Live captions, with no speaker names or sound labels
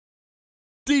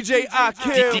DJ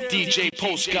Akil,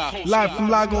 DjPoska, live from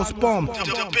Lagos, Pomme.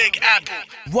 the Big Apple.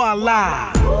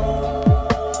 Voila.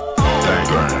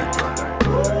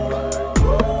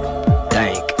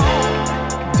 Dank.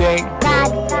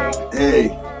 Hey,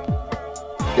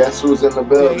 guess who's in the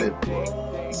building?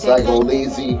 Psycho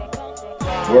Lazy,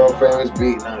 world famous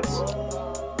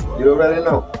Beatnuts. You already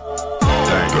know.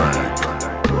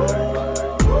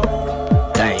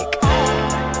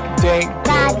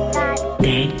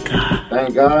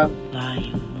 Thank God.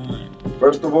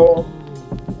 First of all,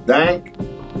 dank.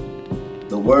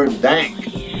 The word dank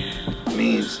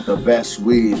means the best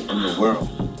weed in the world.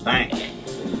 Dank.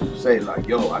 Say like,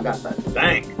 yo, I got that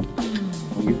dank.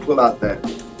 When you pull out that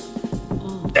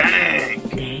dank,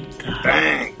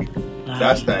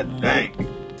 that's that dank.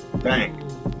 Dank.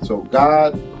 So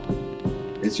God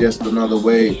is just another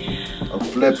way of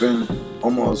flipping,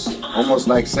 almost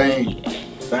like saying,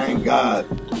 thank God.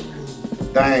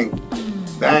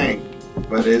 Thank,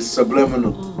 but it's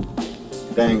subliminal.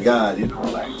 Thank God, you know,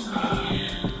 like,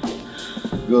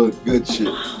 good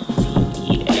shit.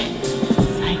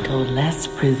 Psycho Les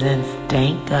presents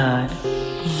DankGod,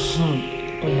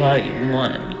 Volume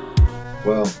 1.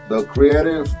 Well, the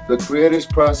creative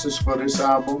process for this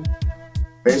album,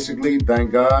 basically,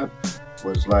 thank God,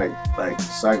 was like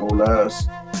Psycho Les,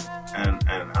 and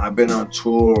I've been on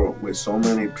tour with so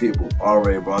many people,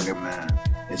 R.A. Rugged Man,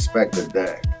 Inspector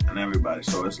Deck, and everybody.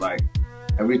 So it's like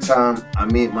every time I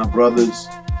meet my brothers,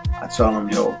 I tell them,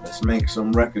 yo, let's make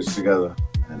some records together,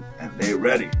 and they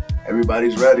ready.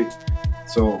 Everybody's ready.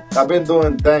 So I've been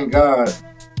doing thank God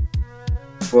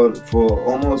for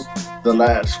almost the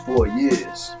last 4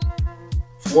 years.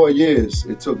 4 years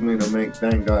it took me to make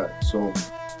thank God. So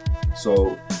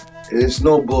it's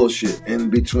no bullshit in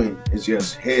between. It's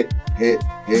just hit. I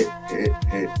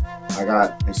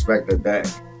got Inspector Deck,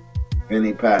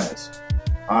 Vinny Paz,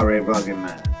 R.A. Rugged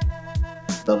Man,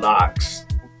 The Locks,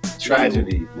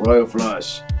 Tragedy, Royal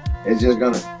Flush. It's just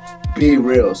gonna be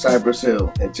real, Cypress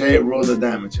Hill, and J. Roll the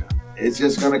Damager. It's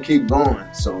just gonna keep going.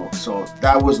 So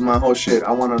that was my whole shit.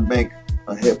 I wanna make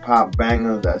a hip hop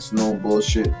banger that's no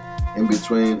bullshit in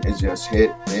between. It's just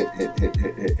hit.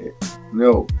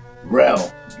 No,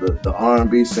 Rel, the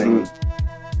R&B singing.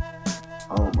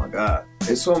 Oh my God,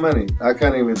 it's so many. I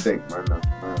can't even think right now.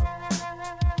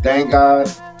 Thank God,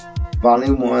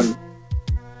 Volume 1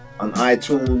 on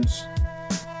iTunes.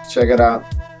 Check it out.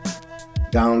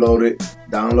 Download it,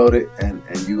 and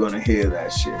you're gonna hear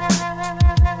that shit.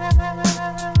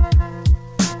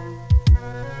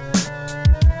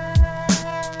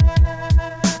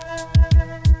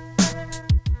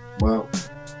 Well,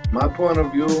 my point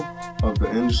of view of the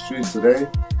industry today,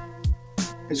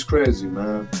 it's crazy,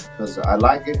 man. Because I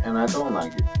like it and I don't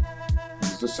like it.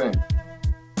 It's the same.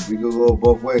 We could go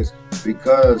both ways.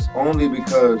 Only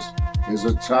because there's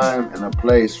a time and a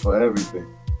place for everything.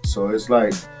 So it's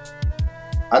like,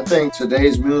 I think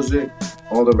today's music,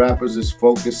 all the rappers is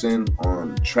focusing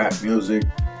on trap music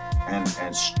and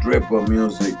stripper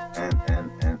music and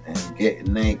get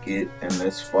naked and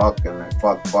let's fuck and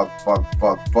fuck.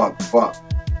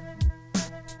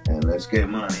 And let's get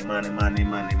money.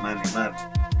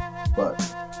 But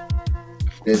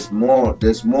there's more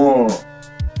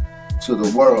to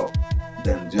the world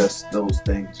than just those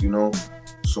things, you know?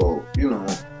 So, you know,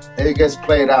 it gets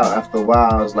played out after a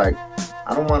while. It's like,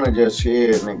 I don't want to just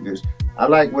hear niggas. I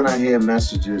like when I hear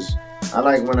messages. I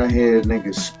like when I hear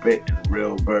niggas spitting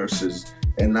real verses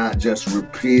and not just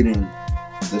repeating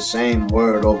the same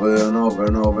word over and over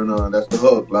and over and over. That's the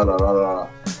hook. La la la la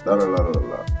la la la la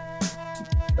la.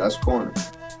 That's corny.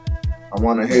 I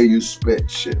want to hear you spit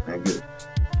shit, nigga.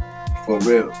 For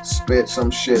real. Spit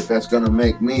some shit that's gonna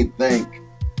make me think.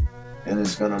 And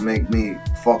it's gonna make me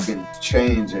fucking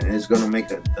change, and it's gonna make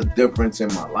a difference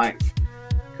in my life.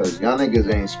 Cause y'all niggas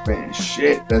ain't spitting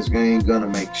shit that's ain't gonna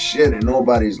make shit in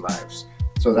nobody's lives.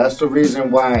 So that's the reason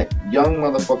why young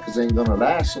motherfuckers ain't gonna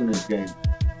last in this game.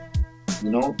 You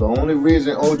know, the only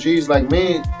reason OGs like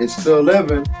me is still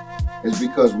living is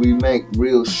because we make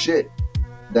real shit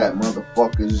that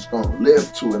motherfuckers is gonna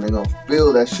live to, and they're gonna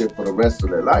feel that shit for the rest of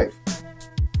their life.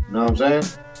 You know what I'm saying?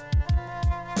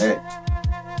 Hey,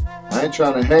 I ain't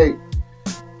trying to hate,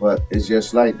 but it's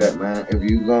just like that, man. If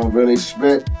you gonna really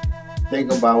spit, think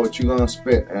about what you gonna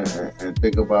spit and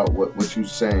think about what you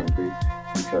saying,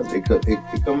 because it could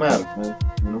matter, man.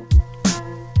 You know.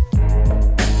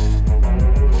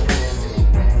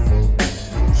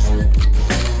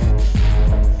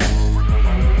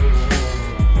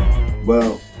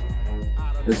 Well,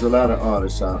 there's a lot of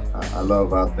artists I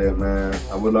love out there, man.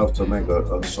 I would love to make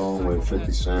a song with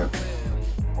 50 Cent.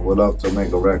 I would love to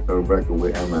make a record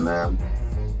with Eminem.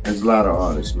 There's a lot of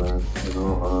artists, man. You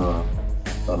know,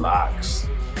 The Locks,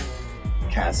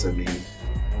 Cassidy.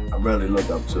 I really look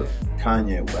up to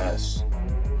Kanye West.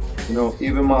 You know,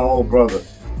 even my old brother,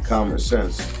 Common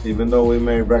Sense. Even though we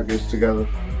made records together,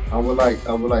 I would like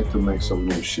to make some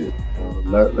new shit.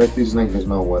 Let these niggas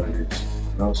know what it is.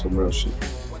 You know, some real shit.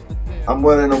 I'm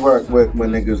willing to work with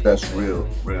niggas that's real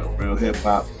hip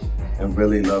hop and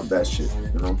really love that shit.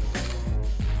 You know,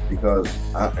 because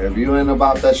if you ain't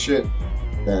about that shit,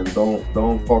 then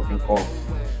don't fucking call me.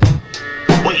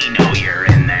 We know you're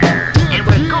in there, and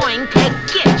we're going to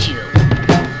get you.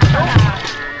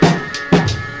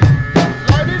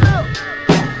 Light it up.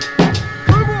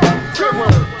 Come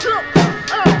on, jump.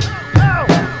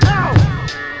 Ow.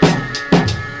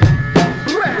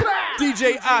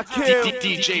 DJ Akil.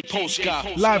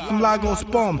 DjPoska. Live from Lagos,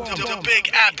 Pomme. The Big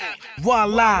Apple.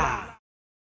 Voila.